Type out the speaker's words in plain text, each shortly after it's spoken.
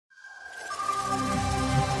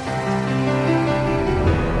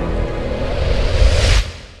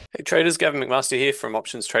Hey traders, Gavin McMaster here from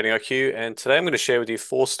Options Trading IQ, and today I'm going to share with you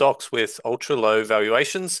four stocks with ultra low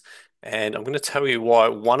valuations, and I'm going to tell you why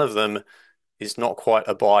one of them is not quite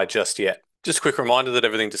a buy just yet. Just a quick reminder that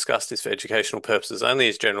everything discussed is for educational purposes only,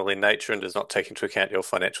 is general in nature, and does not take into account your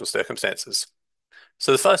financial circumstances.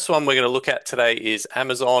 So the first one we're going to look at today is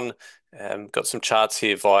Amazon. Got some charts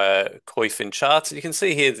here via Koifin charts. You can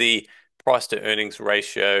see here the price to earnings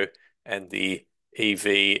ratio and the EV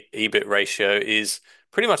EBIT ratio is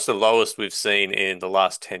pretty much the lowest we've seen in the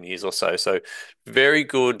last 10 years or so. So very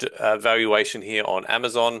good valuation here on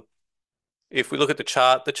Amazon. If we look at the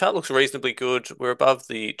chart looks reasonably good. We're above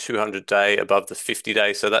the 200 day, above the 50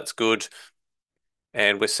 day, so that's good.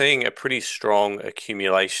 And we're seeing a pretty strong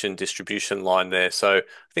accumulation distribution line there. So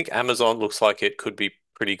I think Amazon looks like it could be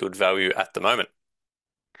pretty good value at the moment.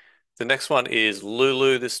 The next one is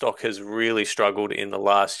Lulu. This stock has really struggled in the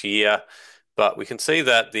last year, but we can see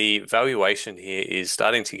that the valuation here is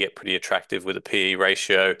starting to get pretty attractive with a PE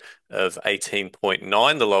ratio of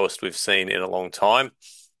 18.9, the lowest we've seen in a long time.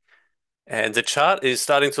 And the chart is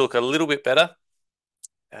starting to look a little bit better.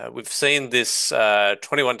 We've seen this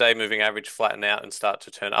 21-day moving average flatten out and start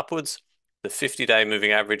to turn upwards. The 50-day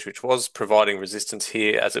moving average, which was providing resistance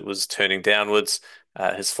here as it was turning downwards,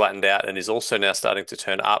 has flattened out and is also now starting to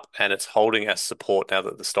turn up, and it's holding as support now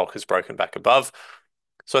that the stock has broken back above.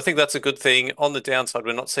 So I think that's a good thing. On the downside,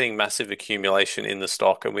 we're not seeing massive accumulation in the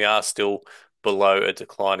stock, and we are still below a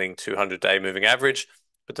declining 200-day moving average.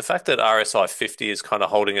 But the fact that RSI 50 is kind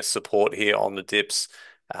of holding a support here on the dips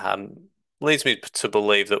leads me to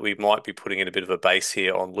believe that we might be putting in a bit of a base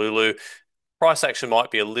here on Lulu. Price action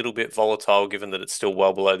might be a little bit volatile given that it's still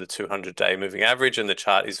well below the 200-day moving average and the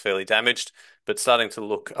chart is fairly damaged, but starting to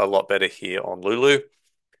look a lot better here on Lulu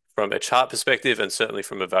from a chart perspective and certainly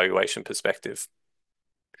from a valuation perspective.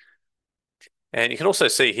 And you can also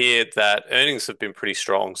see here that earnings have been pretty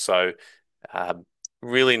strong. So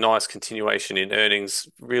really nice continuation in earnings,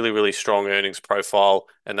 really strong earnings profile,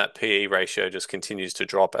 and that PE ratio just continues to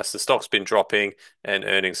drop as the stock's been dropping and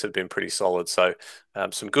earnings have been pretty solid. So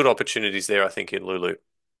some good opportunities there, I think, in Lulu.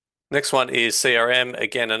 Next one is CRM.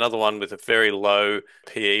 Again, another one with a very low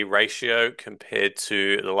PE ratio compared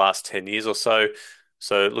to the last 10 years or so.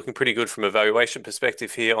 So looking pretty good from a valuation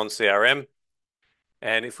perspective here on CRM.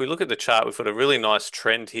 And if we look at the chart, we've got a really nice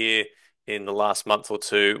trend here in the last month or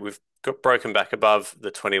two. We've got broken back above the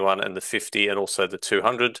 21 and the 50 and also the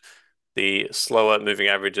 200. The slower moving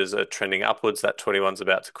averages are trending upwards. That 21's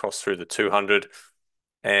about to cross through the 200.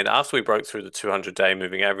 And after we broke through the 200-day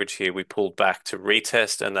moving average here, we pulled back to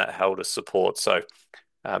retest and that held as support. So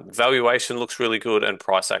valuation looks really good and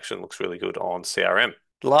price action looks really good on CRM.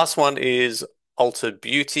 The last one is Ulta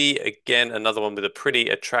Beauty. Again, another one with a pretty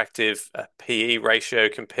attractive PE ratio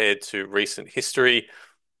compared to recent history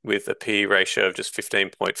with a PE ratio of just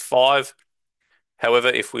 15.5. However,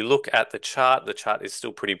 if we look at the chart is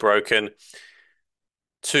still pretty broken.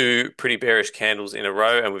 Two pretty bearish candles in a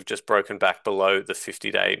row, and we've just broken back below the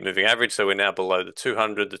 50-day moving average. So we're now below the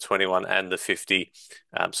 200, the 21, and the 50.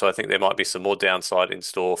 So I think there might be some more downside in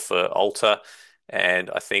store for Ulta. And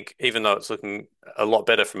I think even though it's looking a lot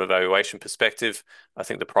better from a valuation perspective, I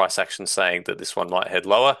think the price action saying that this one might head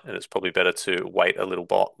lower, and it's probably better to wait a little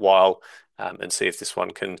while and see if this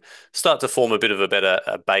one can start to form a bit of a better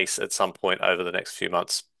base at some point over the next few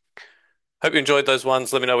months. Hope you enjoyed those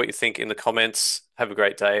ones. Let me know what you think in the comments. Have a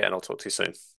great day, and I'll talk to you soon.